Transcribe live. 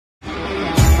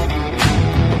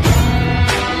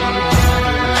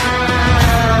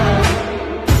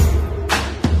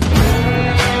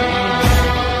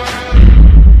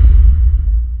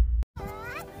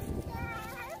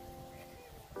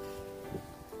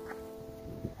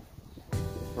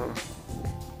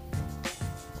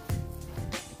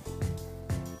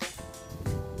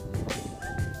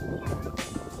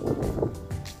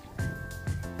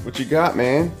What you got,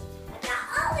 man? I got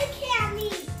all the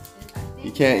candy.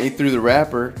 You can't eat through the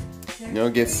wrapper. You're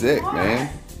gonna get sick, man.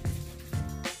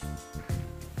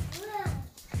 Is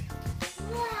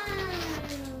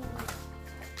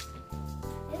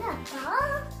that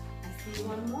ball? I see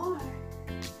one more.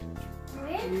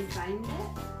 Where? Can you find it?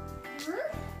 Huh?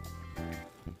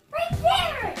 Right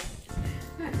there!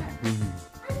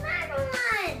 Another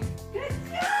one! Good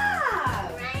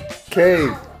job!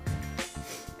 Okay.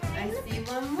 I see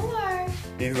one more.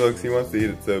 He looks, he wants to eat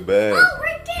it so bad. Oh,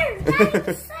 right there!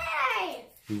 Right side!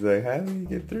 He's like, how do you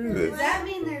get through Does this? that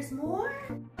mean there's more?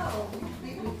 Oh,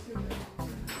 maybe two.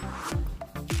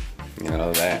 You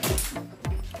know that.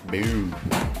 Boom.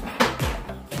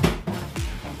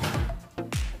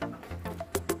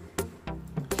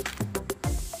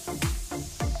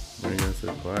 Why are you going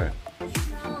so quiet?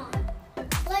 No.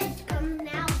 Let's come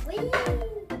now.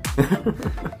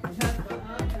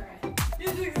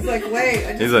 He's like, wait.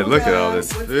 I just He's like, look at all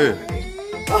this food.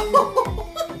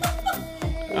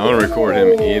 I want to record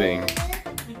him eating.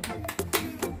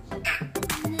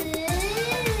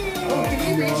 Oh, can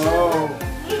you reach it?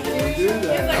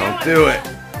 Don't do it.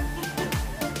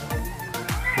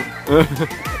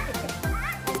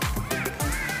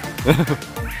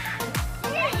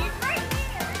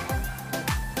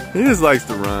 He just likes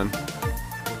to run.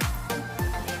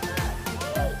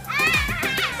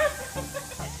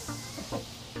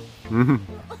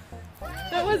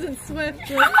 That wasn't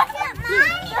swift.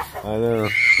 I know.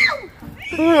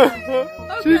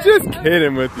 She's just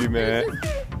kidding with you, man.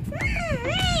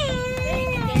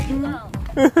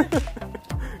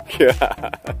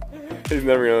 God. He's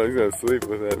gonna sleep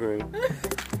with that thing.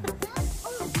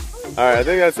 Alright, I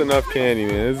think that's enough candy,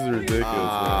 man. This is ridiculous.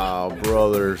 Oh,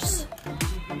 brothers.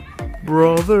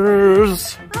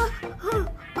 Brothers.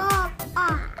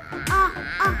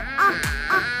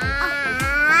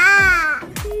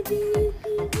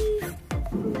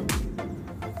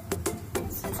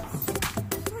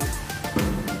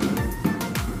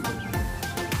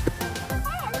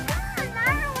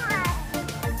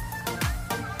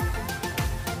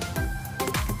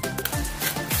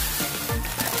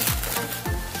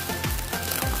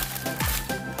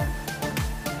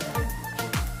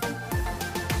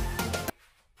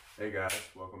 Hey guys,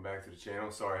 welcome back to the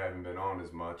channel. Sorry I haven't been on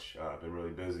as much. I've been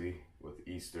really busy with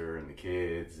Easter and the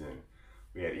kids, and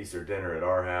we had Easter dinner at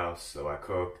our house, so I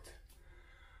cooked.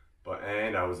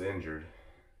 And I was injured,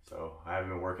 so I haven't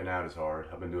been working out as hard.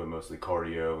 I've been doing mostly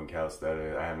cardio and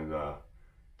calisthenics. I haven't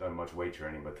done much weight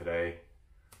training, but today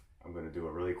I'm going to do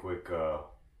a really quick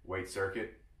weight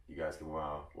circuit. You guys can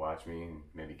watch me and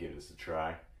maybe give this a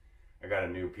try. I got a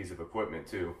new piece of equipment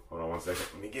too. Hold on one second,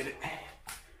 let me get it.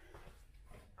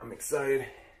 I'm excited.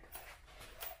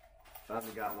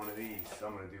 Finally got one of these. So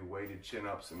I'm going to do weighted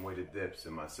chin-ups and weighted dips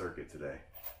in my circuit today.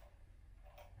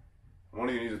 I'm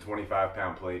only going to use a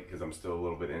 25-pound plate because I'm still a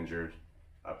little bit injured.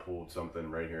 I pulled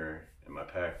something right here in my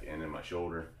pec and in my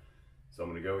shoulder. So I'm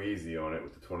going to go easy on it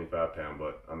with the 25-pound,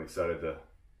 but I'm excited to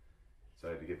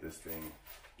get this thing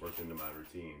worked into my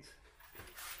routines.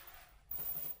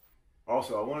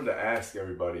 Also, I wanted to ask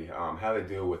everybody how they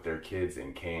deal with their kids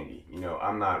and candy. You know,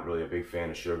 I'm not really a big fan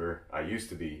of sugar. I used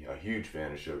to be a huge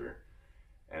fan of sugar,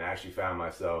 and I actually found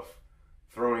myself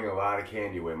throwing a lot of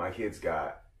candy away. My kids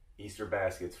got Easter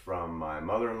baskets from my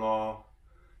mother-in-law,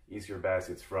 Easter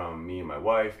baskets from me and my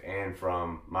wife, and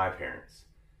from my parents.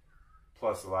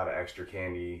 Plus a lot of extra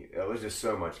candy. It was just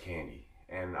so much candy.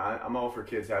 And I'm all for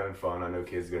kids having fun. I know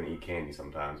kids are going to eat candy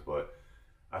sometimes, but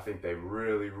I think they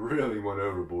really, really went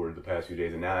overboard the past few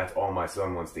days, and now that's all my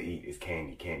son wants to eat is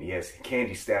candy, candy. He has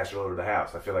candy stashed all over the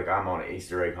house. I feel like I'm on an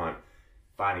Easter egg hunt,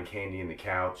 finding candy in the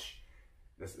couch.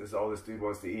 This all this dude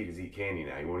wants to eat is eat candy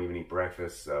now. He won't even eat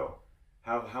breakfast, so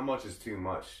how much is too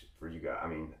much for you guys? I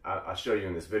mean, I'll show you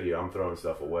in this video, I'm throwing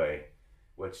stuff away,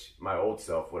 which my old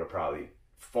self would have probably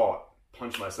fought,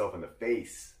 punched myself in the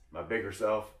face, my bigger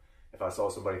self, if I saw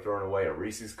somebody throwing away a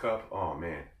Reese's cup. Oh,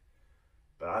 man.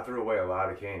 But I threw away a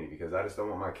lot of candy because I just don't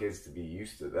want my kids to be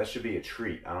used to it. That should be a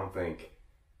treat. I don't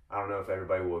know if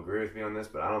everybody will agree with me on this,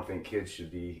 but I don't think kids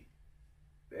should be,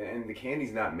 and the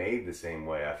candy's not made the same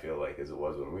way, I feel like, as it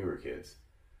was when we were kids.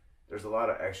 There's a lot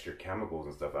of extra chemicals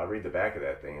and stuff. I read the back of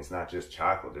that thing. It's not just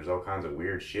chocolate. There's all kinds of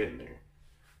weird shit in there.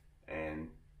 And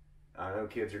I know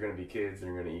kids are going to be kids and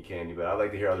they're going to eat candy, but I'd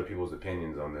like to hear other people's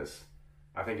opinions on this.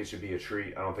 I think it should be a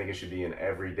treat. I don't think it should be an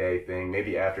everyday thing.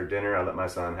 Maybe after dinner, I let my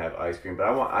son have ice cream, but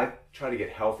I try to get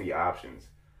healthy options.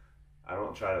 I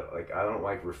don't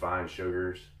like refined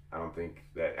sugars. I don't think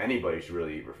that anybody should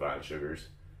really eat refined sugars,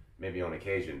 maybe on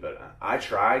occasion, but I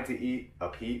tried to eat a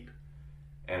Peep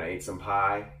and I ate some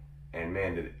pie, and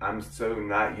man, I'm so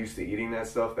not used to eating that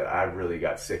stuff that I really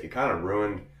got sick. It kind of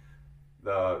ruined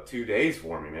the 2 days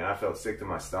for me, man. I felt sick to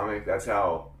my stomach. That's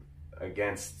how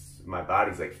my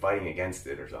body's like fighting against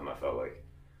it or something. I felt like,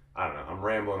 I don't know. I'm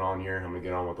rambling on here. I'm gonna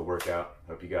get on with the workout.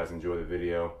 Hope you guys enjoy the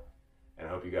video, and I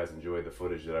hope you guys enjoyed the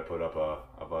footage that I put up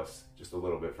of us just a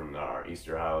little bit from our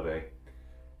Easter holiday.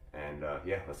 And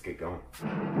yeah, let's get going.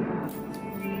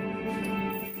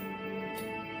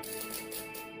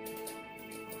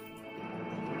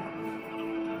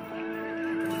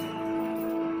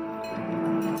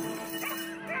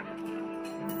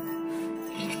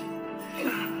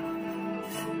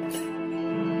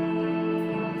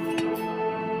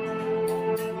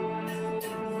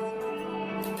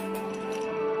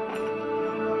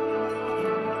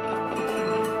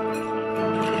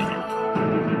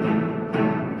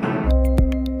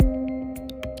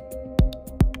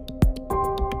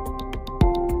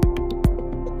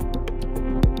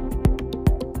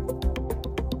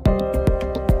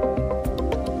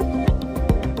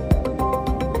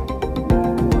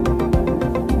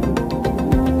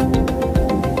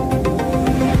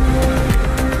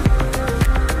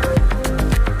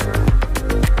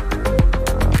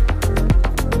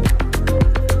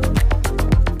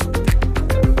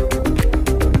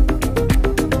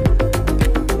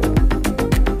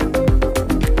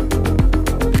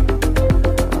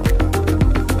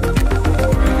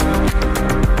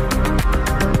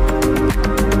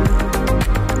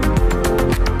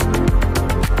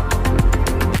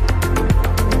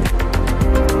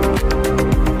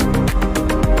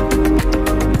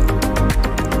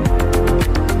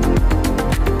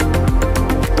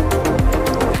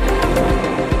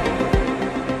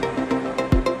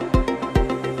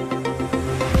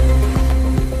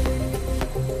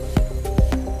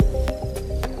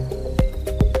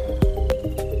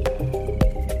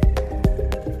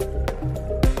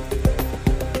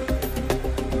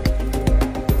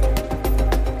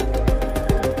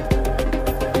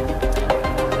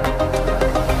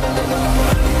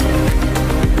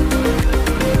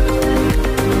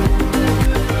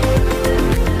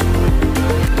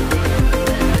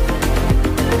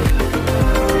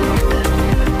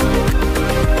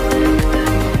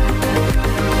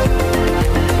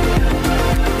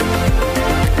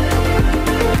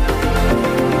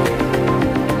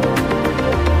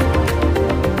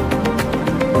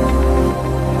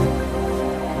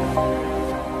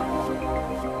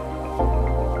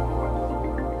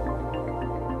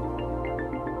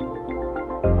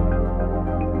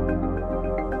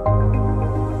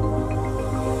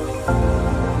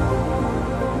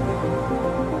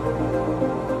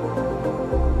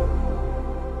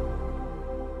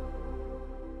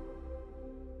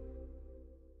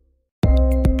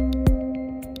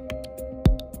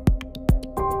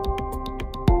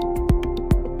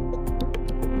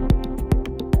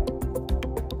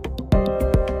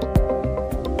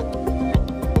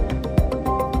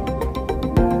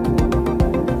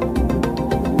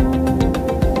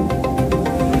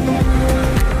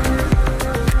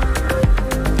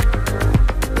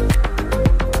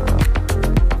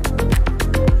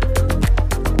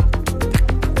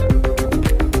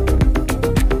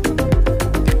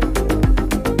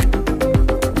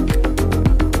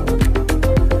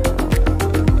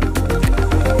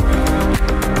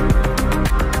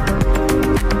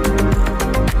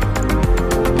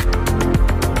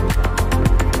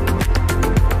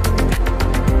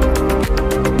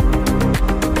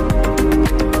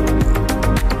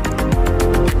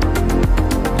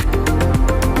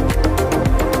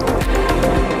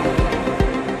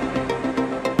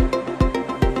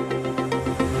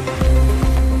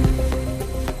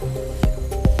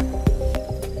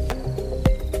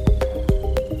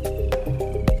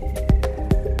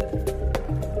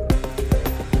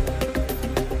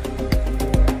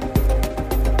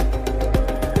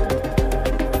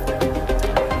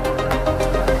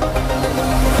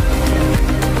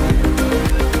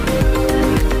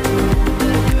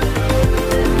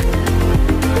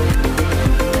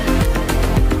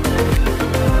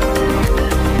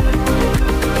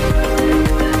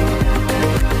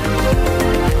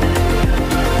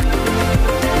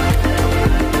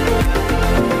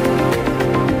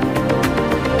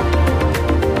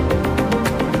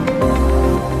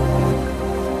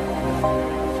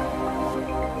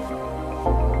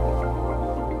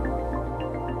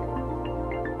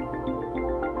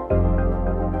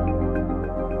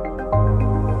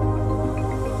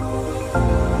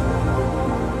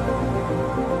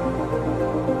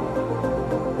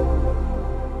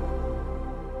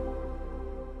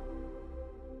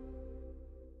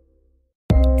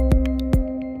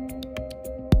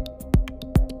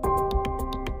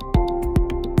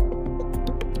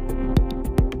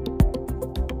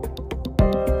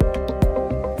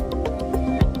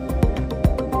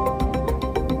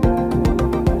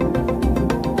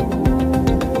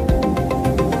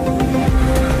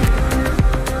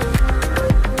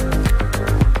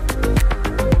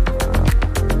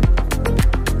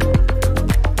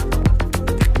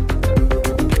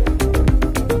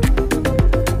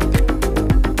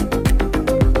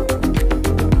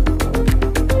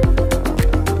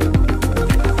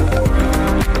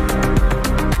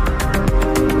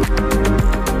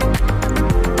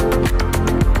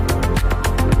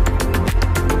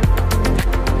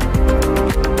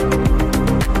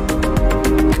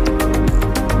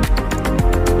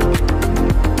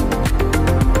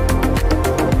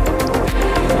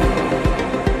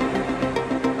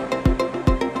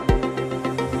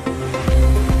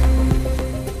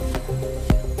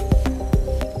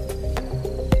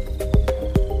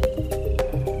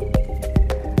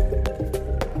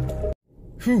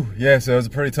 Whew, yeah, so it was a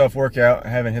pretty tough workout. I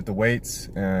haven't hit the weights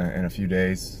in a few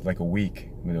days, like a week.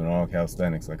 I've been doing all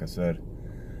calisthenics, like I said.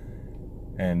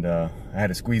 And I had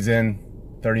to squeeze in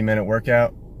 30-minute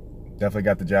workout. Definitely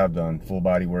got the job done. Full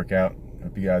body workout.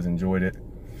 Hope you guys enjoyed it.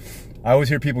 I always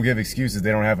hear people give excuses.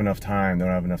 They don't have enough time. They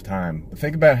don't have enough time. But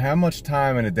think about how much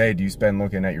time in a day do you spend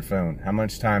looking at your phone? How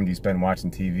much time do you spend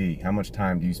watching TV? How much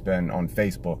time do you spend on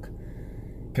Facebook?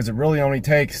 Because it really only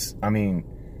takes, I mean,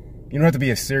 you don't have to be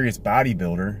a serious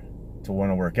bodybuilder to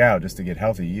want to work out just to get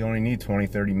healthy. You only need 20,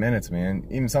 30 minutes, man.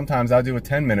 Even sometimes I'll do a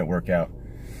 10-minute workout.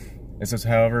 It's just,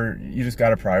 however, you just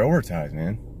got to prioritize,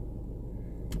 man.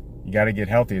 You got to get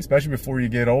healthy, especially before you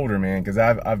get older, man. Because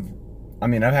I've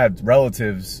had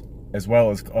relatives as well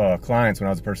as clients when I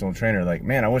was a personal trainer. Like,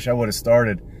 man, I wish I would have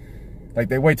started. Like,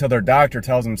 they wait till their doctor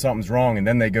tells them something's wrong, and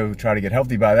then they go try to get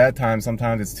healthy. By that time,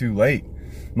 sometimes it's too late.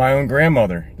 My own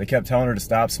grandmother, they kept telling her to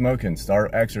stop smoking,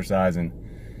 start exercising.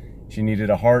 She needed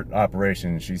a heart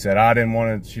operation. She said, she didn't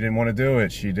want to do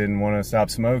it. She didn't want to stop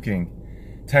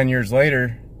smoking. 10 years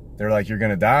later, they're like, you're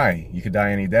gonna die. You could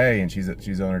die any day. And she's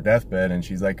on her deathbed, and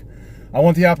she's like, I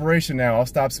want the operation now. I'll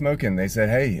stop smoking. They said,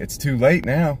 hey, it's too late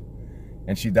now.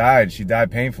 And she died. She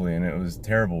died painfully, and it was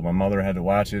terrible. My mother had to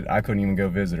watch it. I couldn't even go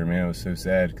visit her, man. It was so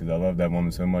sad because I loved that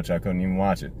woman so much I couldn't even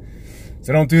watch it.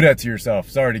 So don't do that to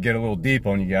yourself. Sorry to get a little deep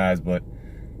on you guys, but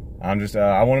I'm just,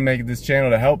 I want to make this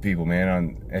channel to help people,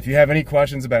 man. If you have any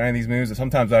questions about any of these moves,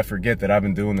 sometimes I forget that I've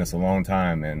been doing this a long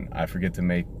time, and I forget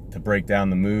to break down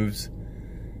the moves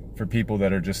for people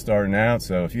that are just starting out.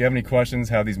 So if you have any questions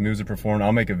how these moves are performed,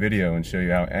 I'll make a video and show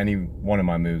you how any one of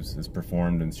my moves is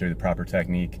performed and show you the proper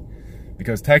technique.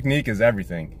 Because technique is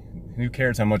everything. Who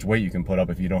cares how much weight you can put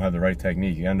up if you don't have the right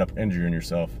technique? You end up injuring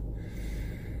yourself.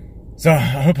 So I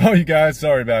hope all you guys,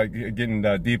 sorry about getting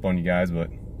deep on you guys, but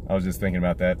I was just thinking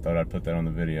about that. Thought I'd put that on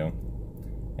the video.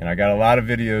 And I got a lot of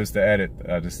videos to edit.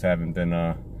 I just haven't been,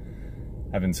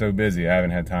 I've been so busy. I haven't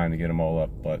had time to get them all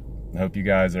up. But I hope you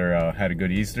guys had a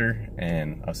good Easter,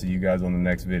 and I'll see you guys on the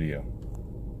next video.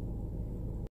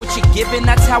 What you're giving,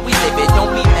 that's how we live it.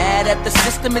 Don't be mad at the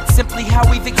system, it's simply how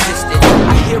we've existed.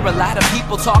 I hear a lot of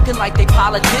people talking like they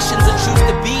politicians and choose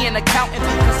to be an accountant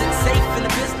because it's safe in the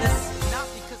business.